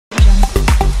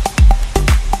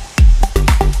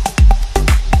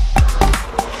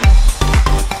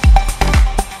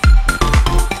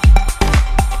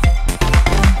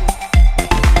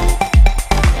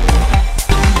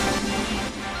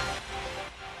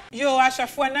Yo,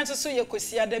 ashafo na so ye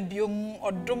kosia da biom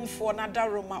odomfo na da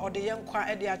Roma ode yenkwa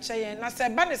e de ache yen na se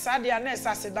ba ne saade a na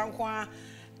esase danko a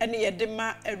ene ye de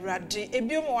ma awurade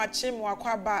ebiom wache mo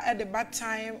akwaba e de ba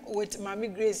time with Maame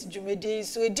Grace Jumede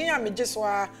so edin a meje so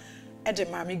a e de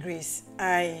Maame Grace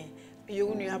ai ye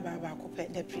unu ababa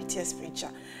akopɛ the prettiest preacher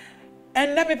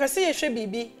and let me pese ye hwe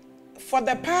bibi for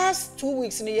the past 2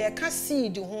 weeks ni ye ka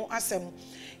seed ho asem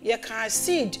ye ka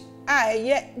seed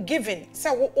ye given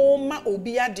say wo oma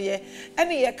obi ade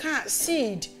ene ye ka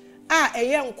seed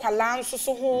eye nkwala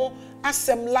nsoso ho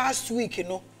asem last week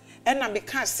no ena me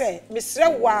ka say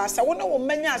mesre wa sa wo na wo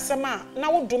manya asem a na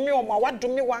wo dome o ma wa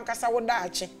dome wankasa wo da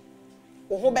ache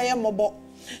wo ho beye mobo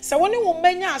sa wo ne wo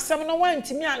manya asem na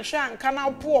wantimi anhwe anka na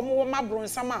po o mo mabro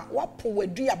nsam a wapo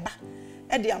waduaba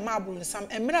e de amabro nsam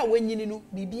emra wanyini no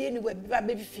bibie ni wa biba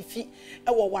be fifi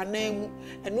e wo wanan mu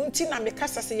eno nti na me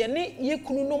kasa se ye ne ye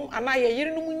kununum ana ye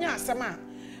yerenum nya asem a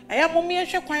eya mom ye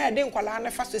hwe kwan ya de nkwala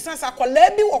na fa so sansa akola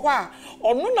bi wo ho a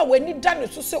ono na wani da ne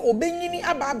so se obenyini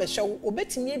aba abehwe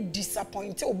obetimi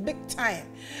disappoint o big time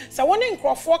sa woni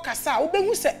nkrofo kasa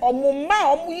obehu se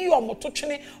omumma omuyi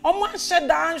omototwene omo ahye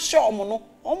da anhye omo no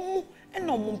omo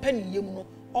ena omo mpa ne yem no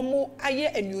omo aye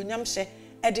anuonyam hye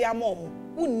e de ama omo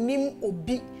unnim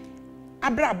obi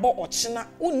abrabo ochina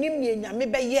unnim ne nyame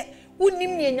beye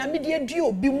unnim ne nyame de adua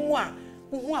obi mu a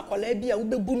uhu akola bi a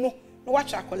ubebu no na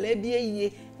wacha akola bi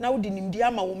eyiye na wodi nimdi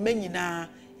ama wo manyina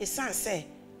esanse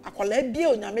akola bi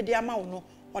onyame de ama wo no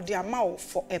ode ama wo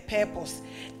for a purpose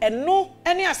eno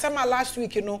any asema last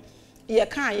week no ye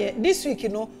kan ye this week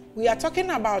no we are talking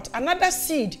about another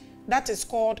seed that is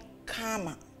called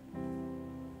karma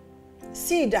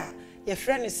seed your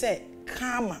friend say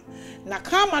karma na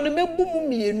karma no mebu mu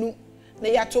mienu na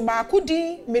yato ba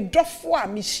akudi me dofo a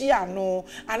mihia no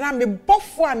ana me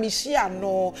bofo a mihia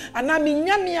no ana me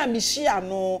nyame a mihia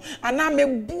no ana me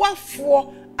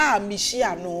boafo a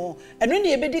mihia no eno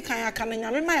ne ebedi kan aka na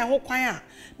nyame ma ye ho kwan a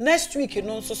next week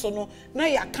no nso so no na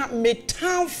yaka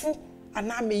metamfo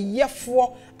ana me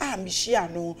yefo a mihia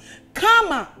no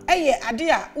karma eye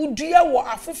ade a udua wo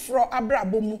afoforo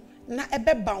abrabo mu na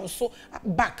ebe bounce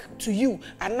back to you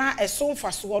ana eso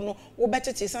mfaso no wo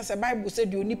betete sense bible say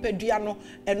de onipadua no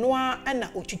eno a na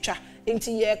otwitwa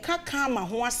enti ye ka karma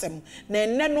ho asem na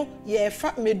enne no ye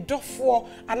fa medofo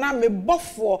ana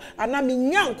mebofo ana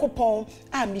menyankopon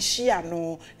a mehia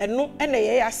no eno ene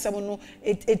ye asem no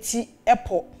eti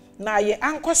epo na ye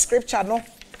anchor scripture no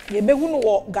ye behu no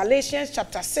wo Galatians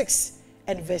chapter 6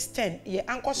 and verse 10. Ye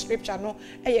anchor scripture no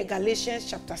e Galatians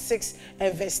chapter 6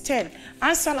 and verse 10.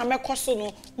 Answer na mekoso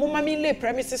no moma mi lay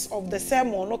premises of the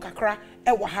sermon no kakra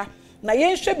e wa ha. Na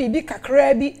ye nhwe bibi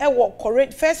kakra bi e wo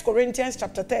 1 Corinthians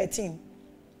chapter 13.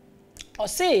 O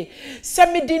say se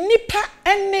me di nipa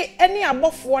ene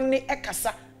abofo ne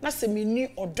ekasa na se me ni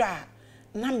odo a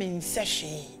na me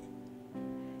nsehwe.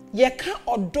 Ye ka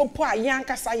odo po a ye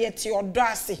ankasa ye ti odo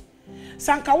ase.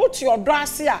 Sanka wo ti odo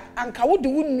ase a anka wo de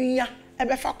wo nua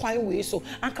ebefa kwan we so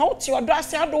anka wo ti odo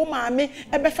ase ado maame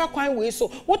ebefa kwan we so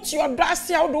wo ti odo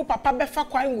ase ado papa befa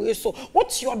kwan we so wo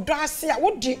ti odo ase a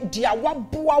wo di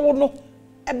awaboa wo no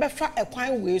ebefa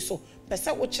ekwan we so pese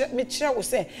wo me kire wo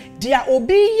se dia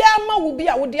obi ya ma wo bi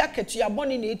a wo di akatua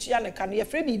boni na etua ne ka na ye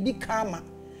fre bi karma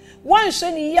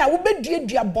wanhwe ni ya wo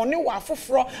beduadua boni wa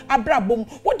afoforo abrabom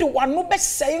wo de wano be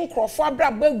sei nkrofo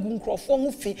abrabo agu nkrofo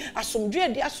ho fi asomdwe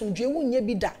de asomdwe wunye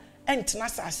bi da entena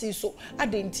sase so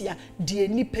adentia de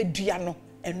nipadua no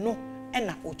eno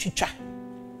ena otwitwa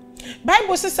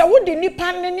bible says wo de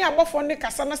nipa ne abofo ne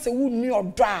kasa na se wunni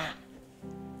odo a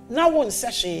na won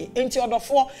sehwe enti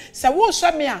odofo se wo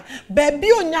hwe me a ba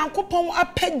bi onyankopon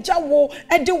apagya wo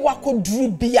e de wakoduru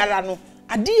biara no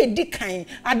ade edi kan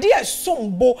ade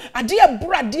esombo ade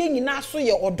eburade nyina so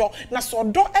ye odo na so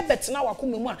odo ebetena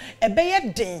wakomemu a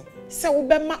ebeye den se wo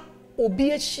bema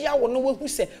obi ehia wo no wehu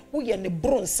se wo ye ne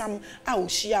bronsam a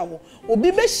ohia wo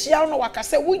obi be hia no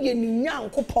wakase wo ye ni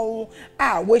nyankopon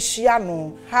a wo hia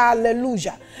no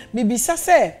hallelujah bibisa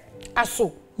se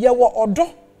aso ye wo odo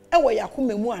e wo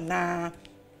yakomemu ana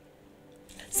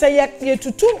se ye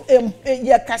tutu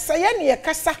ye kasa ye ne ye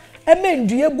kasa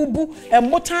emendue bubu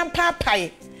embotan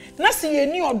papai na se ye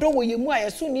ni odo wo ye mu a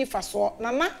yeso ni faso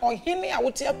na ohene a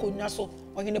wote akonwa so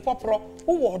ohene popro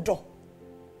wo odo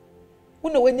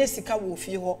una wenye sika wo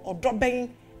fie ho odo ben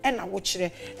e na wo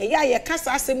kire eya ye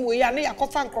kasa asem we ya na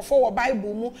yakofa nkrofo wo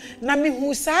bible mu na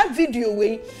mehu sa video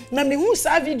we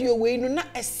no na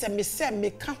esemese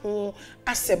meka ho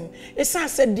asem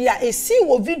esanse dia esi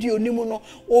wo video ni mu no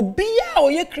obi a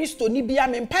oye Kristo ni bia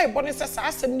me mpa ibone se sa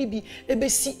asem ni bi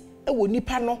ebesi e wo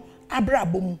nipa no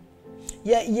abrabo mu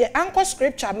ye anchor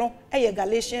scripture no e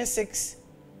Galatians 6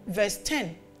 verse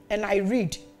 10 and I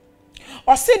read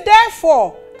Or say,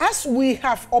 therefore, as we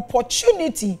have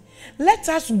opportunity, let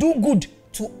us do good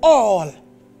to all.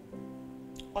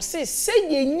 Or say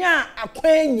yenya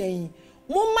akwenye,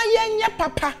 mumma yenya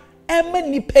papa, eme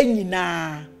ni penyi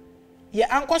na. Ye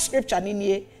anchor scripture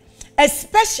nini,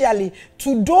 especially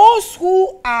to those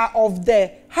who are of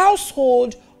the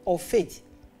household of faith.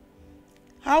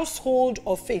 Household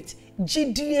of faith.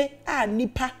 Jidie a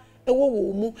nipa ewo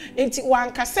wo mu. Enti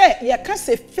wanka se ye ka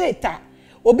se faith a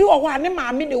obi wo ane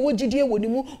maame na ewo jidie woni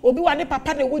mu, obi wa ne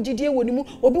papa na ewo jidie woni mu,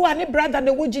 obi wa ne brother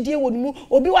na ewo jidie woni mu,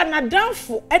 obi wa na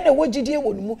danfo e na ewo jidie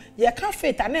woni mu. Ye ka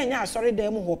faith a na enya asori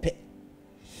dem ho pe.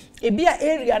 Ebi a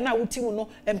area na wutimu no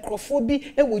enkrofo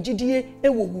bi ewo jidie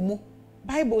ewo mu.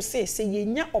 Bible says say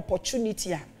yenya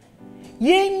opportunity a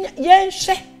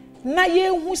yenhwe na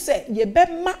yehu se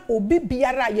yebema obi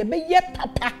biara yebeye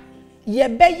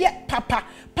papa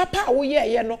papa wo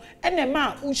ye no ene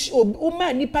ma o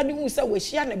ma nipa ni hu se we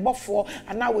hia ne bofo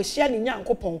ana we hia ne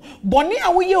nyankopon bone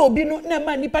a wo ye obi no na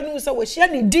ma nipa ni hu se we hia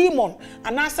ne demon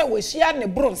ana se we hia ne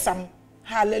bronsam.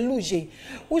 Hallelujah.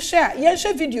 Wo share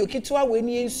yenhwe video kitwa we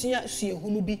ni ensua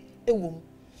suehunu bi ewom.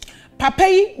 Papa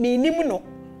yi me nim no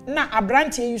na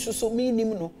abrante yi so me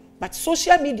nim no, but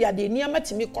social media de niama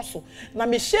timi koso na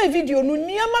me share video no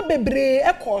niama bebre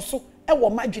ekoso ewo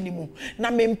madwene mu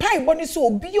na me mpai boni so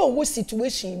obi a wo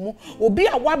situation mu obi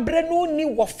a wabre no ni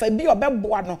wofa bi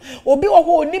obeboa no obi wo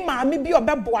ho ni maame bi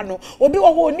obeboa no obi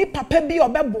wo ho ni papa bi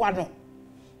obeboa no.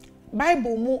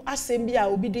 Bible mu asem bi a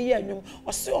obi de ye anwom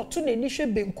ose oto na ni hwe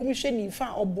benkum hwe ni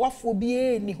fa oboafo bi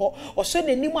eni ho ose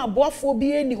na nim aboafo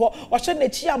bi eni ho ose na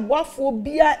chi aboafo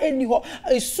bi a eni ho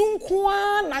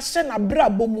esunkoa na hye na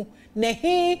brabo mu na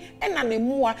he ena ne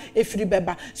mua efiri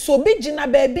beba so bi gina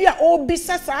ba bi a obi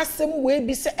sasa asem we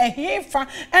bi se ehe fa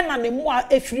ena ne mua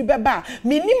efiri beba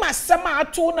minim asem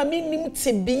ato na minim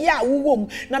tebia wowom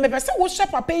na me pese wo hye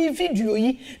papa yi video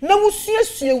yi na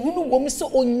wusuesue hunu wom se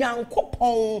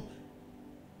onyankopon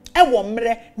ewo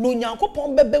mre no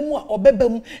nyankopon bebemu a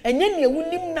obebemu enye ne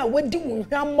ewunim na wadi wo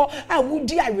hwammo a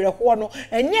wudi awerehwo no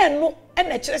enye no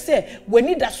ena kire se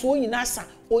wani da so nyina asa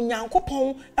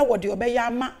onyankopon ewo de obeya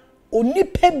ama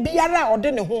onipa biara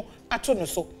ode ne ho ato no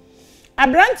so.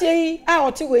 Abrante yi a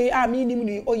oti we a me nim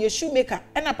ni o yeshu maker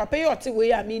ena papa yi oti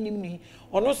we a me nim ni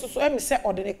ono so emi se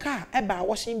ode ne car eba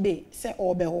washing bay se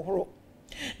obe hohoro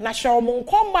na hwe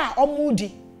omonkom a omudi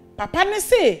papa ne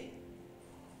se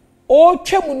o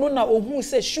twemu no na ohun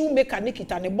se shoemaker ne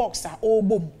kita ne box a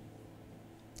obom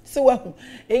se wahu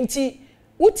enti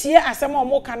utie asem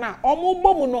omoka na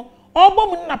omobom no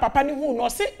obom na papa ne hu no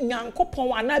se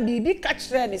nyankopon ana bibi ka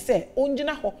kire ne se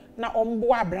ongina ho na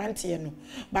ombo abrante no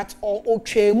but o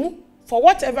twemu for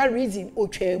whatever reason o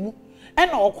twemu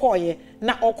ena okoye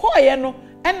na okoye no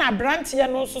ena abrante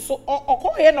no so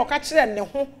okoye no ka kire ne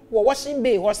ho wo washing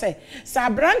bay ho se sa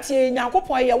abrante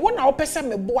nyankopon ye wo na wo pese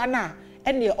meboa na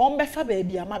ene ombefa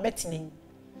baabi ama betene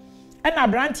ena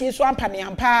abrante so ampane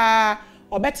ampa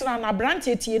obetena na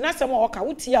abrante tie na sem o ka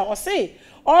wutie a o se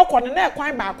o kone na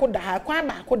kwan baako da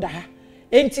ha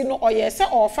enti no oye se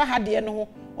ofa ha de no ho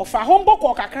ofa ho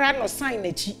mboko kakra no sign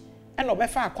na chi ena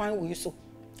obefa akwan we so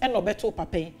ena obeto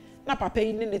papa yi na papa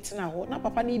yi ne tena ho na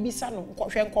papa na ibisa no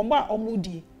hwe nkombo a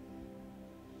omudi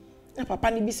na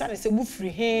papa ni bisa ne se bufri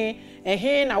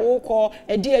he na wokọ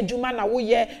edi adwuma na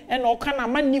woye ena oka na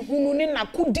mani hunu ne na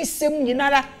kodisem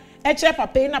nyinara eche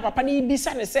papa na papa ni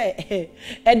bisa ne se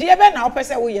edi ebe na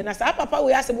opese woye na sa papa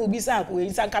we asem obisa akọ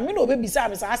nsa nka me na obebisa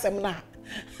me sa asem na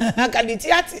ka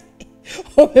diti ati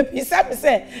obebisa me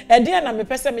se edi na me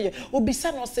pese me ye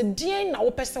obisa no se dien na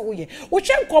wo pese woye wo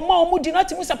hwe nkoma omudi na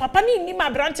timu sa papa ni nim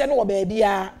abrante no wo ba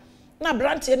bia na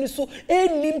abrante ni so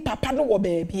enim papa no wo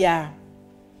ba bia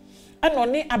eno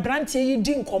ni abrante yi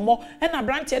di nkomo ena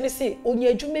abrante ne se onye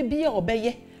adwuma bi e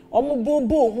obeye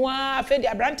omobobo ho a fe di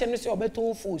abrante ne se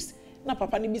obeto force na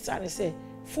papa ne bisa ne se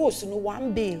force no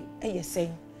one bail eye sen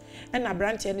ena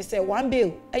abrante ne se one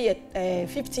bail eye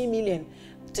 15 million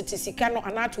titisika no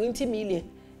ana 20 million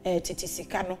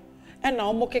titisika no ena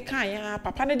omokeka ya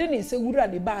papa ne de ne se wura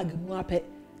ne bag mu ape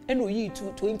ena oyi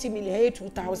 20 million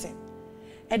 2000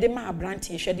 e de ma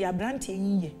abrante hwe de abrante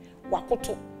yiye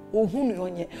wakoto ohunu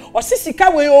yonye osisika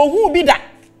we ohun bi da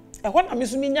ehọ na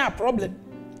mesumi nya problem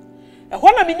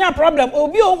ehọ na me nya problem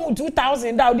obi ohun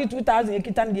 2000 da odi 2000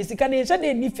 ekita na sika na ehye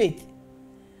na ni faith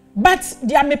but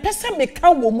dia me pese me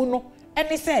ka wo mu no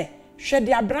ene se hwe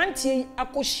de abrante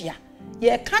akohia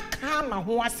ye kaka ma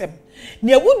ho asem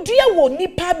na ewudua wo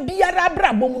nipa biara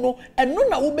brabom no eno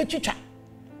na wo betwitwa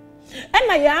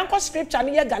ena ya anko scripture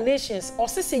ne ye Galatians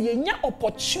osise ye nya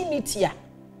opportunity a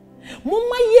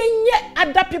mumma yenye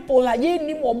other people la ye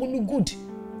nim omu no good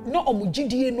no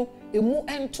omugidie no emu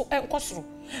ento enkosoro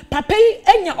papa yi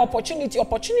enya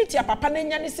opportunity a papa na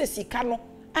nya ne se sika no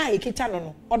a ekita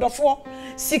no odofo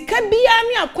sika bia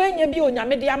ne akwanya bi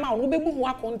onyame de ama wo bebu hu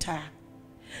akonta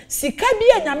sika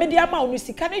bia nyame de ama wo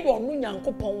sika ne yo no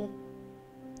nyankopon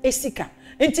esika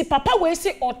enti papa we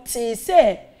se ote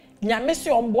se nyame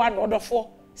se omboa no odofo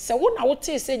se wo na wo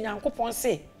te se nyankopon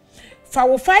se fa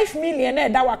wo 5 million na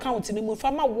da account ni mu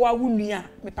fa ma wo a wunua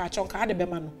me pa chonka de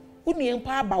bema no wunua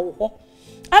mpa aba wo ho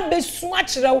abesu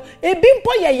akyerew ebi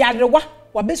mpo ye yarewa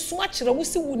wabesu akyerew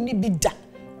se wuni bi da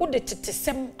wo de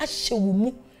tetesem ahye wo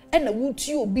mu ena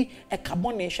wuti obi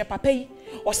ekabo na ehwe papa yi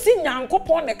o si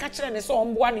nyankopon na ka kire ne se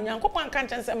omboa ne nyankopon kan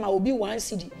kyense ma obi 1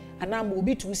 cedi ana ma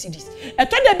obi 2 cedis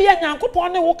eto da bia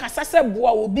nyankopon ne wo kasa se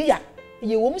boa obi a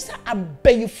ye wo msa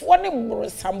abayifo ne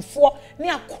mrosamfo ne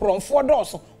akoronfo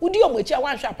doso wodi omachi a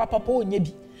wanhwe papa pa onye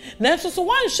bi nanso so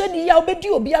wanhwe ni ya obedi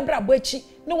obi abrabo achi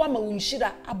ne wama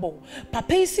wunhira abo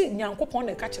papa isi nyankopon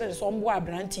ne ka kire ne so mboa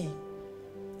abranti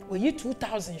oyi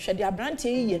 2000 hwe de abranti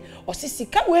yiye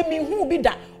osisika we mi hu bi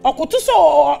da okoto so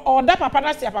oda papa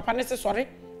na se papa ne se sori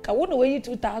ka wo na oyi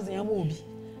 2000 ya ma obi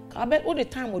ka be o de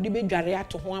time odi be dware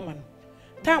ato ho ama no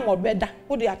time obeda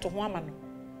o de ato ho ama no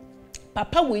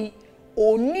papa we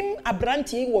onim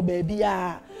abrantie wo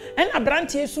baabia en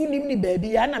abrantie su nim ni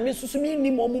baabia na me susu mi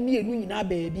nim omu mi enu nyina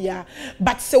baabia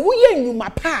but se wo ye nyuma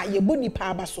pa ye boni pa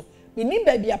abaso me nim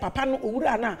baabia papa no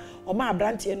owura na o ma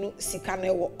abrantie no sika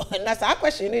na wo na sa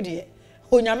question ne de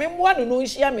onyame mmoa no no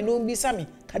nhia me no mbisa me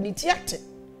kaniti ate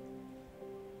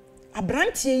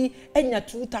abrantie yi enya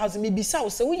 2000 me bisa wo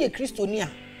se wo ye kristoni a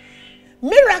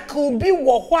miracle bi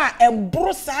wo ho a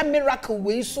embro sa miracle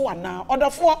we so ana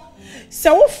odofo se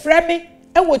wo frɛ me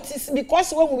e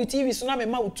because when we TV so na me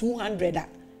ma 200 a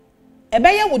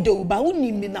ebeye wo de uba wo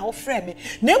nimi na wo frɛ me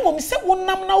na emom se wo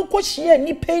nam na wo kohie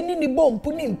ni pay ni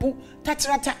bompu ni mpu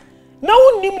tatrata na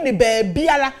wo nim ni ba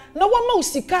biara na wo ma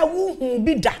usika wo hu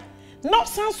bi da na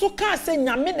sanso ka se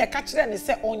nyame na ka kire ne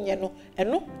se onye no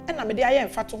eno na me de aye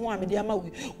mfato ho a me de ama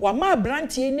we wa ma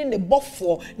brantie ni ne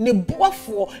bofo ne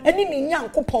boafo eni ni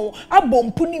nyankopon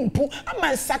abompu ni mpu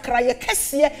ama nsakra ye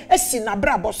kese esi na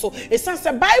brabo so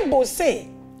esanse bible say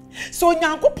so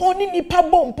nyankopon ni nipa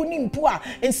bompu ni mpu a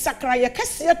nsakra ye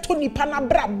kese to nipa na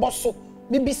brabo so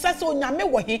bibisa se onyame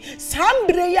wo he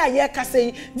sambre ya ye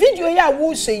kase video ya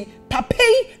wo sei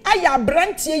papei aya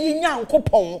brantie yi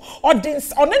nyankopon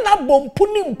one na bompu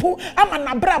ni mpu ama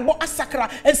na brabo asakra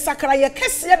ensakra ye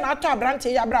kese na ato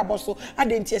abrantie ya brabo so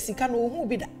adentie sika no hu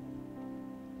bi da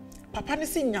papa ne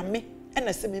se nyame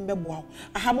ena se me mbeboa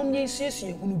ahamom nye nsuesu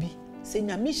ehunu bi se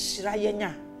nyame hira ye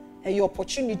nya e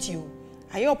opportunity o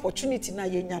aye opportunity na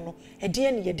ye nya no e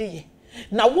de ne ye de ye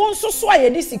na won so so aye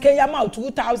di sika ya ma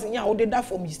 2000 ya wo de da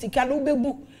from sika no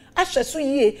bebu ahwe so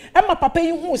yie e ma papa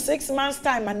yi hu 6 months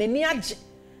time anani age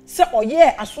se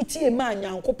oye asotie ma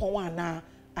nyankopon ana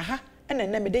aha ena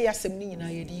na me de yasem ni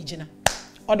nyina ye di gina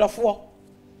odofo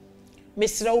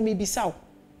mesra wo mi bisawo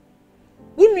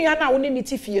wunua na wo ne ni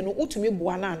tifie no utumi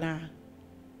boa na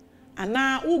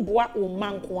ana wo boa wo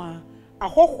manko a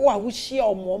ahoho a wo hia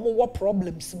omo wo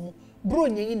problems mu bro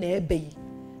nyi na ebe yi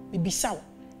bibisawo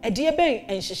ede ebe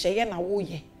enhyehyeye na wo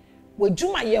ye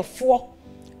wadwuma ye fo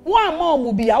wo ama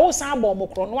omu bia wo san aba omu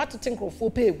kro no watete nkrofo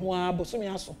pe ehu a bosomi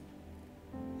aso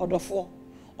odofo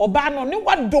oba no ne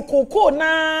wadokoko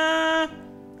na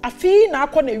afi na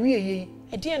akọ na wieye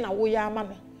ede na wo ya ama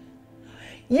no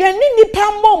ye ni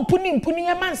nipa mbompu ni mpuni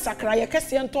ye mansakra ye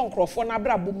kese ento nkrofo na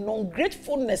brabom no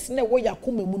gratefulness na wo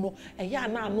yakoma mu no eya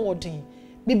na ano odin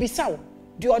bibisawo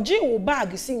de oje wo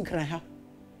bag sinkra ha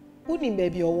uni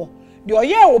baby owo de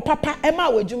oye wo papa e ma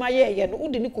wadwuma ye no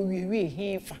udi ni ko wiewie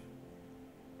hefa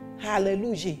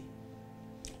hallelujah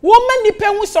wo ma nipa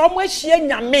hu so mo ahia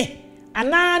nyame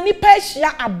ana nipa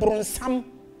ahia abronsam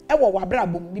e wo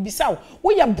wabrabom bibisawo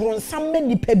wo ye bronsam ma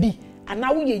nipa bi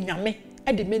ana wo ye nyame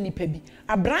e de ma nipa bi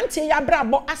abrante ya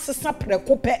brabo asesa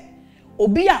preko pe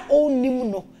obi a onim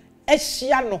no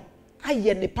ahia no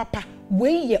aye ne papa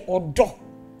we ye odo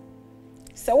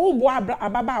se wo bo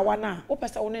ababa na wo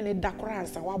pese wo ne dakora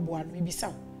ansa wo bo no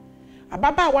bibisawo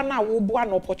ababa na wo bo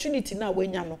na opportunity na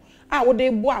wanya no a wo de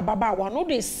bo ababa no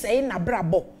de sei na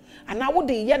brabo ana wo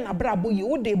de ye na brabo yi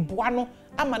wo de bo no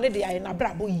ama ne de aye na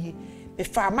brabo yi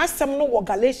if I must no wo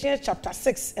Galatians chapter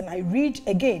 6 and I read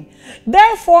again,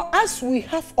 therefore as we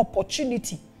have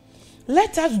opportunity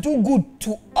let us do good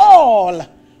to all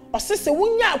osese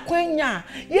wonya akwanya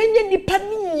yenye nipa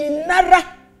ni nyinara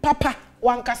papa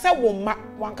wankase wo ma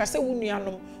wankase wo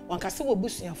nuanom wankase wo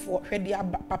busuafo hwede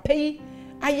papa yi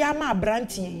ayama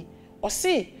abrantie yi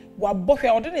ose wabohwe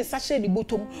ode ne sache ni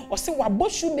botom ose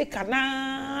waboshu meka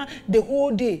na the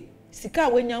whole day sika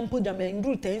wenya mpo jama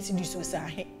ndru 10 cedis so sa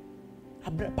he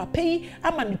abra papa yi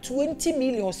ama no 20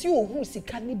 million si ohu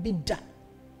sika ni bida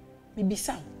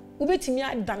bibisa ubetimi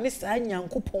adane saa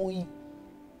nyankopon yi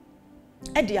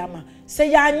edi ama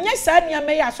se ya anye saa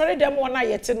niame ya asore dem wona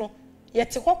yete no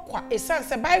yete hokwa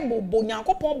esanse bible bo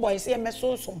nyankopon boy se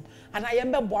yemesonsom ana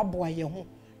yembe boaboa ye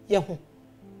ho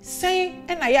sen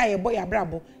ena ya ye boy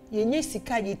abrabo yenye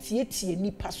sika yetietie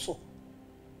nipa so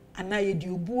ana ye di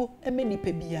obuo eme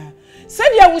nipa bia se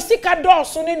dia wo sika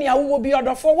dɔɔso ne nia wo bi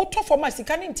odofo wo tofo ma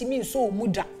sika ne ntimi nso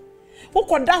omuda wo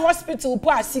koda hospital po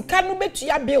a sika no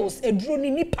betua bills eduro ni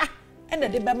nipa ena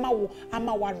de be ma wo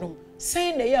ama wanom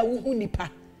sen na ya wo hu nipa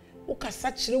wo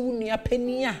kasa kire wo nua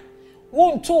pani a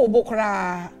wo nto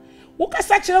obokra wo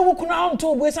kasa kire wo kuna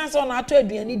nto obo esanse na ato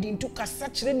aduane di nto kasa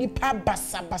kire nipa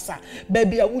basa basa ba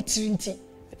bia wo tirinti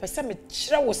pese me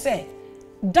kire wo se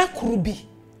dakuru bi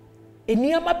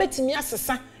eniama betimi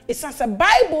asesa esanse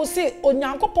bible say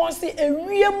onyankopon say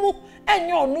ewiemu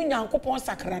enye onu nyankopon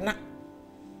sakrana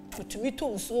otumi to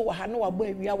nso wa ha na wabo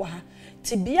awia wa ha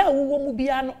tibia wo mu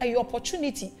bia no eye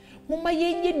opportunity moma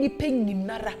yenye nipa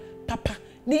nyinara papa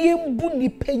ne yembu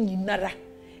nipa nyinara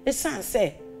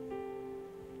esanse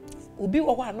obi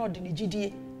wo ho na odi ne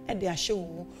gidie e de ahye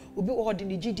wo obi wo ho de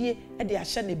ne gidie e de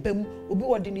ahye ne bam obi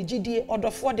wo de ne gidie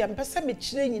odofo de mpese me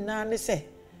kire nyina ne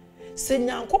se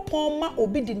nyankopon ma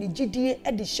obi de ne gidie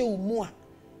e de hye wo mu a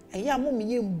eya mo me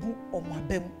yembu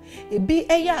omabam ebi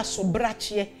eya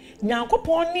asobrache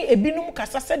nyankopon ni ebinum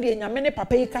kasa se de nyame ne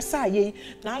papa yi kasa aye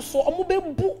nanso omo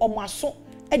bebu omaso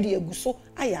e de aguso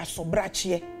aya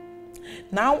asobrache.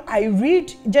 Now I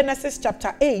read Genesis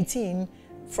chapter 18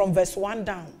 from verse 1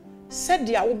 down. Said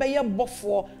dia wo beye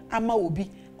bofo ama obi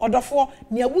odofo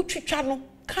ne awutwitwa no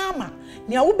kama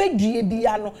ne awobedue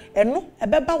bia no eno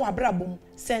ebeba wabrabom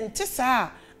sente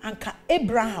saa anka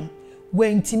Abraham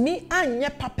wentimi anye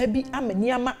papa bi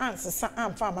amaniama ansesa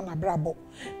amfa amana brabo.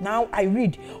 Now I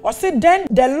read, or say then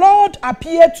the Lord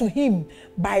appeared to him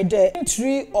by the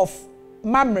tree of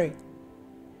Mamre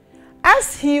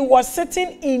as he was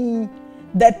sitting in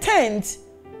the tent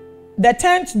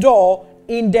door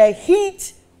in the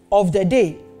heat of the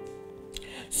day.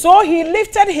 So he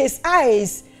lifted his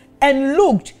eyes and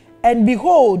looked, and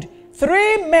behold,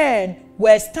 3 men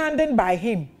were standing by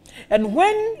him. And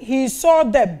when he saw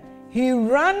them, he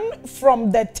ran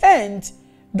from the tent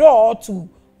door to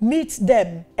meet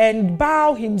them and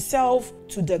bow himself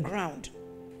to the ground.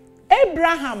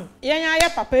 Abraham, ya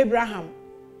papa Abraham,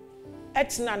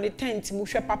 etna ne tent mu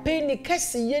hwe papa ni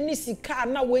kesiye ni sika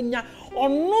na wenya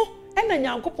ono ena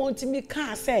nyankopon timi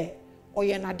ka se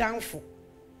oye nadanfo.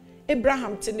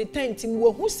 Abraham te ne tent mu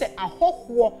hu se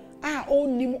ahoho a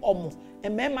onim omo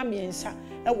emema miensa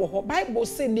ewo ho Bible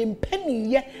say ne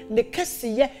mpaniye ne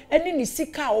kesiye ene ne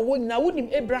sika owo nyina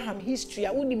wonim Abraham history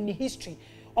a wonim ne history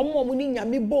omo ni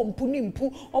nyame bompu ni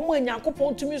mpu omo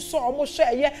nyankopon tumi so omo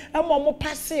hweye omo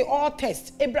pass all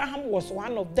tests. Abraham was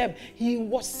one of them. He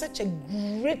was such a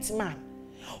great man.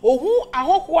 Ohu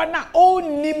ahoho na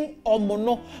onim omo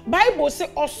no Bible say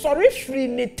osori free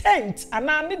ne tent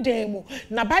ana ne demu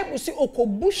na Bible say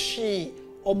okobushi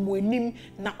omo enim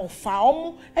na ofa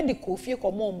omo e de kofie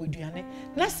komo omo duane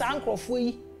na sa nkrofo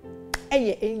yi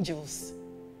eye angels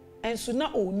enso na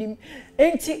onim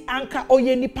enti anka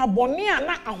oye nipa bone a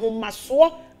na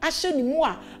ahomaso ahye ni mu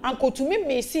a ankotumi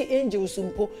mesi angels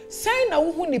mpo sai na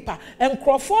wo hu nipa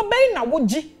enkrofo ben na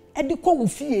wogi e de ko wo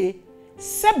fie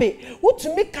sebe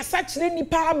wotumi kasa kire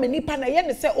nipa ama nipa na ye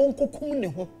ne se onkokum ne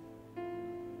ho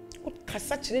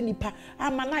kasa kire nipa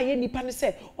ama na ye nipa ne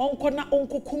se onko na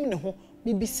onkokum ne ho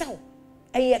bibisaw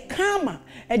eye kama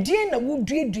edie na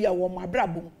woduadua wo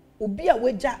mabrabom obi a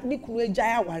waja ne kunu agya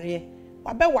ya ware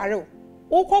wabe ware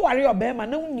wo ko ware obema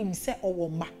na unim se owo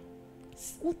ma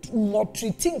mo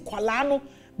treating kwala no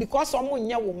because omo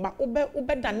nya wo ma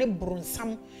obe da ne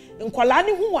brunsam nkwala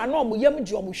ne hu wa na omo yam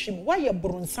di omo hwim wa ye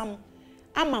brunsam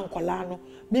ama nkwala no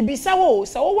bibisa wo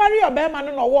se wo ware obema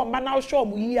no wo ma na hwo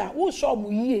omo yi a wo hwo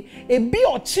omo yi ebi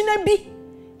ochina bi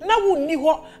na wo ni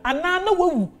ho ana na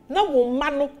wawu na wo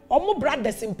ma no omo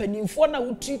brothers mpanimfo na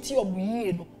wo treat omo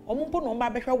yi no omo mpo no ma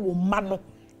behwe wo ma no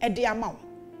e de ama wo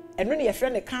eno ne ye fre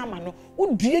ne kama no wo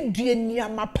duedue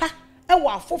niamapa e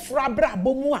wa afoforo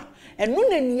abrabɔ mu a eno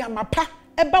na niamapa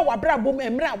e ba wa abrabɔ mu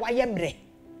emre a wa ye mre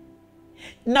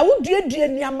na wo duedue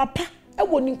niamapa e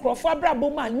wo ni nkrofo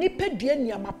abrabɔ mu a nipa due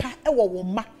niamapa e wo wo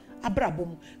ma abrabɔ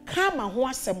mu kama ho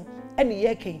asem ene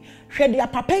ye ken hwe de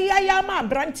apapa ya ma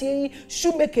abrante yi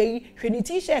shumeke yi hwe ni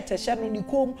t-shirt hye no ni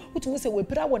kom utumi se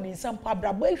wepira wo ne nsam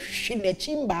abrabɔ hwe na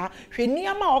chimba hwe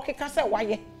niama okeka se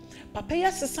waye papa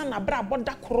ya sesa na brabɔ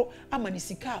dakoro ama ne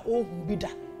sika ohu bi da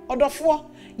Odofo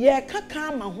ye ka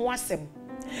Kama ho asem.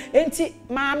 Enti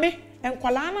maame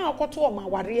enkwala na akoto o ma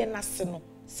ware na se no.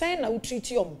 Say na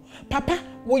utriti omo. Papa,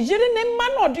 wo yire ne mma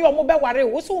na ode omo be ware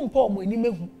wo so mpa omo ani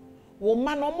mehu. Wo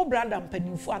mma na omo brother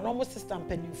mpanimfo ana omo sister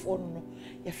mpanimfo no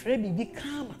ye frɛ bibi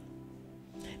Kama.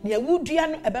 Ne awudua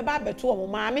no ebeba abeto omo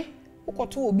maame,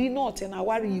 ukoto obi north na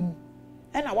ware mu.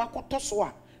 E na wakoto so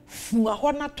a fuma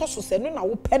ho na toso se no na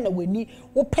wo pɛ na wani,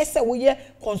 wo pɛ se wo ye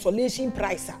consolation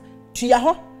price a. Tua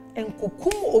ho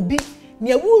enkokum obi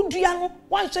ne awudua no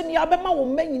wanhwe ne abema wo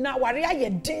mma nyina ware aye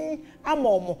din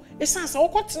amomo esansa wo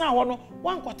kotena ho no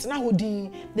wankotena ho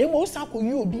din na emo usa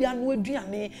koyi obi anu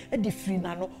aduane e de firi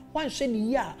na no wanhwe ne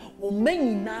yi a wo mma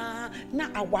nyina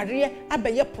na aware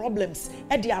abeye problems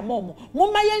e de amomo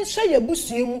mo ma ye nhwe ye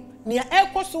busue mu ne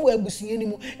ekoso wo abusue ni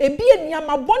mu ebi enia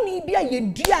maboni bi a ye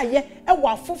duaye e wo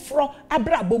afoforo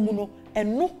abrabo mu no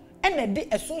eno ene de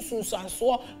esunsunsu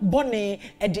anso bone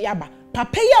e de aba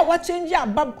papa ya wa change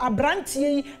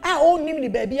abrantie yi a onim ni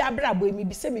ba bi abrabo emi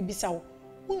bi se me bisa wo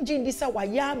unji ndi se wa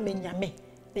ya menyame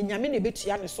ne nyame ne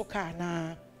betua ne so ka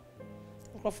na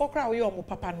nkrofo kra wo ye omo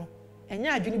papa no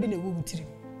enya adwene bi na ewu butiri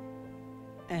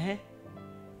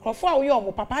nkrofo a wo ye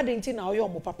omo papa de nti na wo ye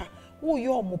omo papa wo ye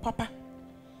omo papa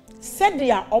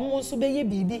sedia omo nso be ye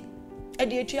bibi e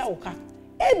de etua wo ka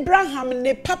Abraham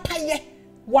ne papa ye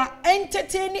wa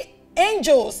entertain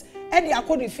angels e de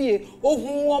akodi fie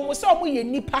ohun omo se omo ye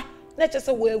nipa na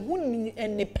chese wo ehu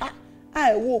nipa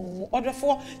a ewo mu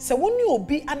odofo se woni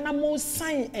obi anamo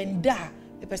sign and da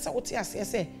e pesa wote ase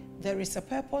se there is a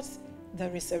purpose,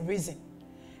 there is a reason.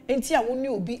 Enti a woni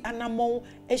obi anamo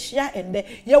ehia ende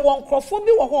ye won krofo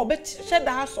bi wo ho obehye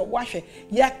da aso wahwe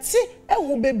yate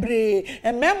ehu bebre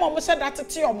emema omo se da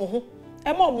tete omo ho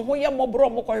ema omo ho ye mobro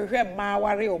omo kohwehwe ma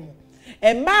ware omo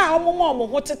ema omo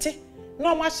ho tete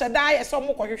na omo hye da ye se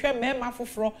omo kohwehwe mema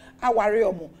foforo aware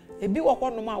omo ebi wo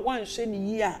hono ma wanhwe ne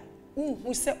yi a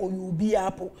unhu se oyobi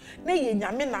apo na ye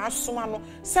nyame na asoma no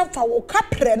se fa wo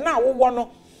kapre na wo no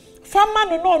fama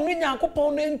no no nu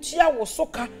nyankopon no entua wo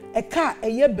soka eka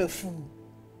eye bafu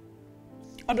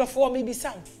odofo me bi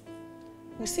sa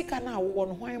usika na wo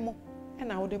no hwan mo e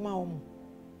na wo de ma wo mo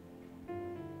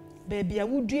baby a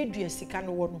wuduedua sika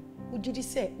no wo no wugidi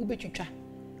se ubetwitwa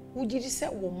wugidi se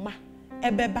wo ma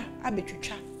ebeba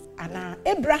abetwitwa ana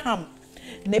Abraham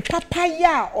ne papa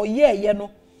ya oyeye no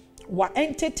wa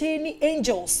entertaining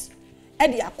angels e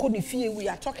de akoni fie we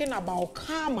are talking about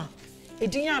Kama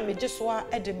edinya mejesoa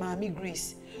e de Maame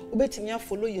Grace obetimi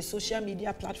follow your social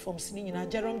media platforms ni nyina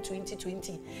Jerome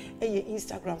 2020 eye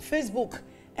Instagram, Facebook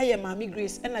eye Maame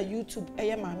Grace and YouTube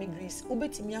eye Maame Grace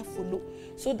obetimi follow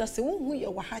so that se wonhu ye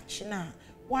wa ha china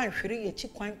wanhwere ye chi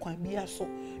kwan bia so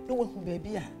no wehu ba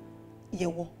bia ye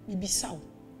wo bibisawo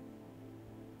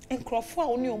enkrofo a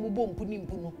oni ombo mpu ni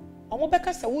mpu no omo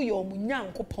beka se wo ye omo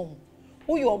nyankopon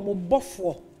wo ye omo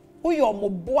bofo wo ye omo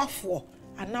boafo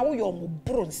ana wo ye omo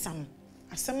bronsam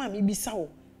asema me bisawo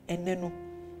enne no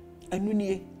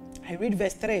anunie. I read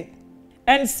verse 3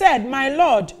 and said, my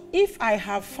Lord, if I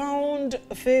have found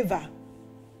favor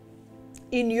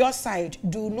in your sight,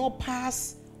 do not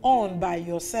pass on by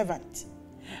your servant.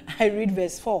 I read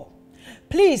verse 4.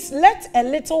 Please let a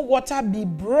little water be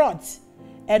brought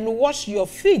and wash your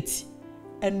feet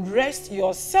and rest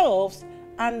yourselves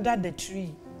under the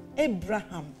tree.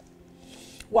 Abraham.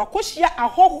 Wakoshia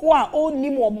ahoho a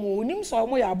onim omo onim so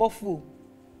omo ya abofo.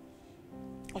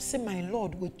 O say my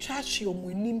Lord we charge your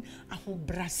monim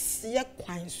ahobrase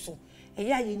kwan so.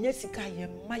 Eya yenya sika ye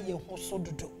ma ye ho so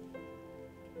dodo.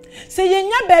 Se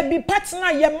yenya baby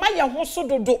partner ye ma ye ho so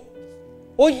dodo.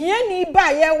 Ohia ni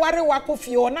ba ye ware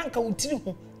wakofie ona nka wutiri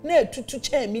ho na etutu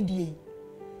cha medie.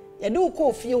 Ye de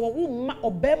ukọ fie ho wo ma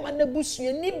obema na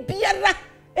busue ni biara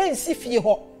ensi fie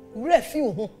ho wura fie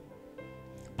ho.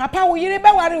 Papa wo yire be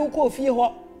ware ukọ fie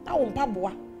ho na wo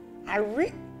mpaboa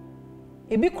awe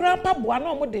ebi kura mpaboa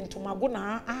na omo de ntomago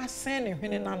na asen ne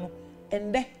hwene na no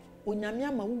ende onyame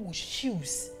ama wo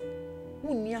shoes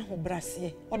wonni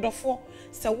ahobrase odofo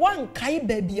se wankai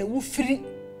baby a wo firi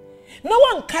na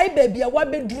wankai baby a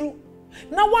wabeduru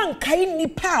na wankai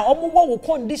nipa a omo wo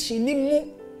condition ni mu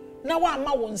na wa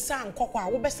ama wo nsa ankokọ a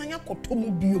wo besanya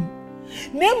kotomu biom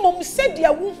na emom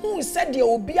sedia wo hu sedia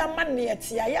obi ama ne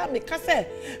etia ya meka se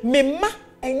memma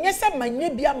enye se manye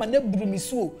bia ma na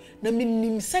burumisuo na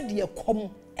minim sedia kom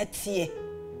etie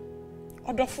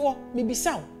odofo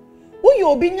mebisa wo ye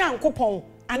obi nyankopon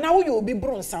ana wo ye obi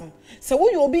bronsam se wo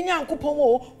ye obi nyankopon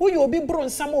wo ye obi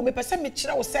bronsam wo mepese me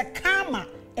kire wo se Kama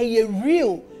eye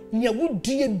real nya wo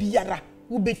due biara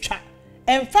wo betwa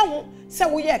emfa ho se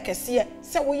wo ye kese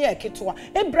se wo ye ketewa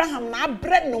Abraham na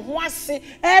abre ne ho ase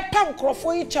pa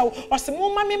nkrofo yi chew ose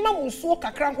mo ma me ma musuo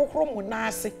kakra nkokoro mu na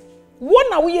ase wo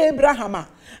na wo ye Abraham a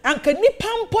anka nipa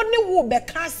mpo ne wo be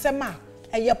ka asem a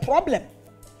eye problem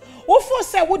wofo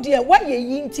se wo de wa ye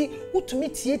yi nti wutumi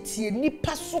tietie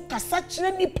nipa so kasa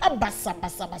kire nipa basa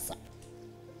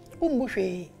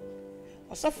umbuhwe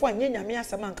osafo anye nyame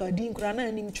asem anka di nkura na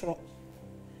anim tworo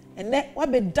ene wa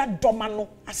be da doma no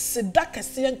aseda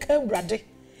kase nka awurade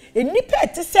enipa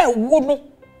ete se wo no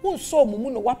wonso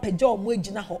omumu no wapagya omu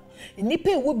agina ho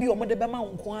enipa ewo bi omo de be ma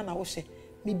wonko ana wo hye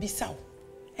mebisa wo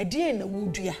ede na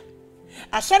wudua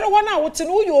asore wona wote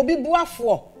no uye obi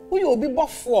buafo uye obi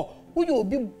bofo uye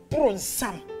obi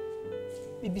bronsam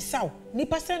mebisa wo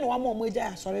nipa se na wa ma omo agya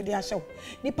asore de ahye wo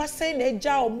nipa se na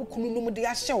agya omu kununum de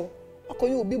ahye wo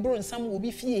akoye obi bronsam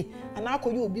obi fie ana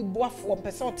akoye obi buafo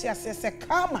mpese ote asese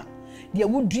kama de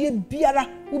wudue biara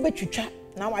wo betwitwa.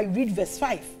 Now I read verse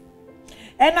 5.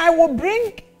 And I will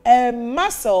bring a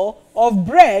morsel of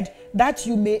bread that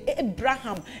you may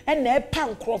Abraham and a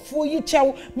pankrofo yi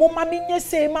chew mo mami nye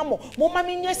se mamo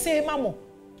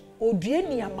odue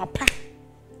ni amapa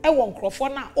e won krofo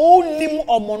na onim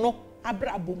omono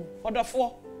abrabom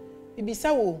odofo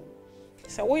bibisa wo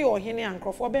se wo ye ohene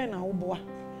ankrofo be na wo boa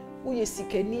wo ye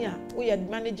sikani a wo ye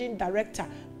managing director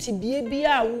tibie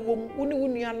bia wo woni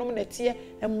wonuanom nete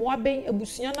emmoa ben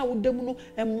abusua na wodam no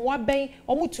emmoa ben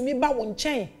omutumi ba wo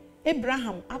nchen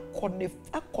Abraham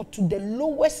akọ to the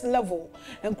lowest level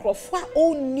enkrofo a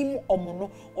onim omono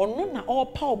ono na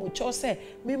opa omucho se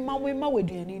mema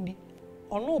weduane ni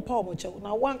ono opa omucho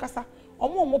na wankasa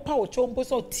omo pa ocho mpo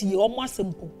so tie omo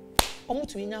asempo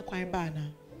omutumi nya kwan ba na.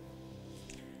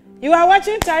 You are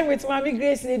watching Time with Maame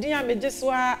Grace. Nyame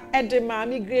jeswa ede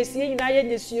Maame Grace ye nyina ye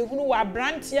nyesuye hunu wa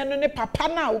brantie no ne papa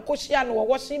na ukohia no wo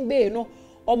washing bay no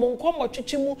omonkomo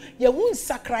twetwemu ye hu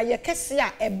nsakra ye kese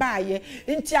a ebaaye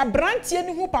nti abrantie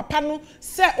ni hu papa no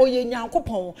se oye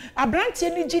nyankopon abrantie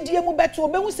ni gidie mu beto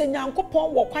obehu se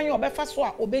nyankopon wo kwan obefa so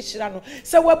a obehira no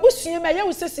se wabusue me ye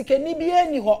hu se sikani bi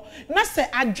ani ho na se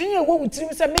adwen e wo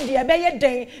wutirim se me de ebeye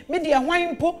den me de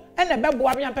hwan mpo ene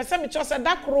beboa me ampese me cho se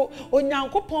dakoro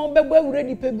onyankopon bebo awure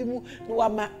nipa bi mu no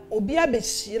wama obi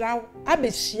abehiraw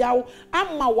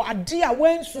ama wade a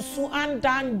wansusu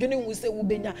andan dwene hu se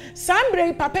wobenya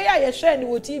sambre papa ya ye hwe ni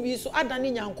wo TV so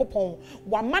adane nyankopon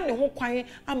wama ne ho kwan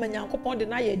ama nyankopon de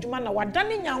na ye adwuma na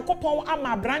wadane nyankopon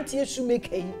ama brantie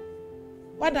shoemaker yi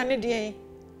wadane de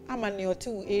ama ne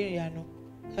otu area no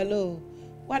hello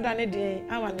wadane de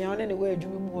ama ne one ne wo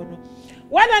adwuma mu ho no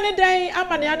wadane de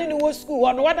ama ne ane ne wo school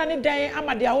ho no wadane de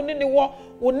ama de ahone ne wo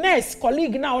nurse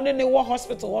colleague na one ne wo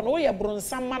hospital ho no wo ye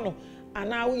bronsam ma no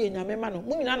ana wo ye nyame ma no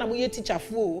mu nyina na mo ye teacher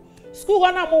fu school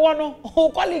ho na mo wo no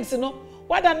colleagues no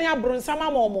wadane abronsam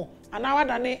amomo ana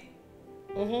wadane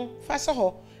faso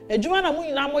ho adwuma na mu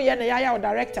nyina mo ye na ya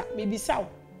director mebisa wo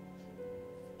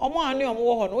omo ane omo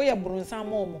wo ho no wo ye bronsam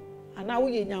amomo ana wo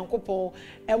ye nyankopon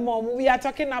emo we are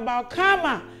talking about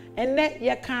karma ene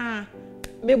ye ka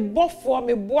me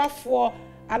boafo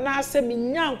ana se me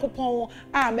nyankopon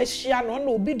a mehia no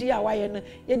na obi di awaye no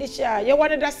ye di hia ye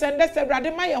wone da sende se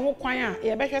brade ma ye ho kwan a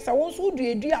ye behwe se won so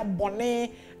duedu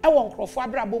abone e won krofo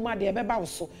abrabo ma de beba wo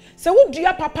so se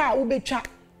wodua papa a wobetwa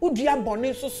wodua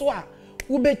bone so a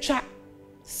wobetwa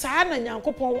saa na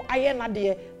nyankopon aye na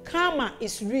de karma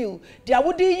is real de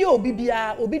awodi ye obi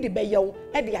bia obi de beyewo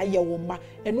e de ayewo ma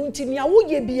enu ntini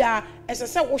awoye bia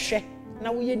esese wo hwe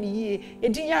na wo ye ni yie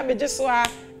edin ya mejeso a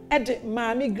ed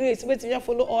Maame Grace wait you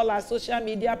follow all our social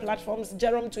media platforms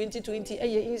Jerome 2020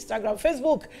 Instagram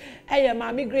Facebook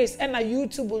Maame Grace and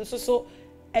YouTube so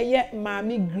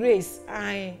Maame Grace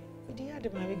I di ya de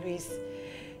Maame Grace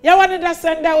ya wane da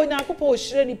senda onyankopon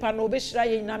ohire nipa na obehira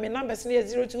ye nyina me numbers ne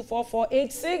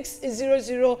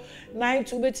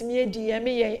 0244860092 betimi DM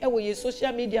ye wo ye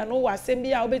social media no wa asem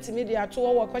bia obetimi de ato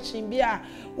wo question bia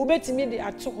obetimi de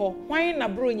ato ho hwan na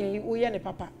bro nyen wo ye ne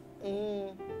papa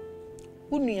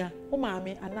unua o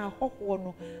maame ana hoho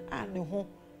no a ne ho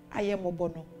aye mobo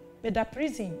no me da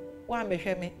prison wa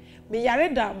mehwe me yare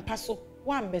da mpaso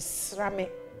wa mbesra me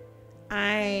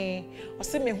ai o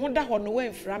se me ho da ho no wa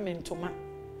mfra me ntoma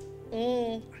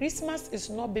Christmas is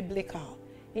not biblical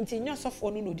inti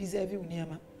nyosofo no no deserve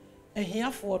uniama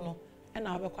ehiafo no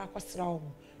na abekwa akwasra wo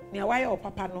ne waye o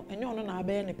papa no enye ono na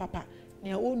abaye ne papa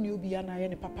ne oni obi ya na aye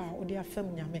ne papa o de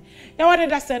afam nyame ya wade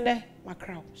da sende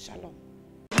makraw shalom.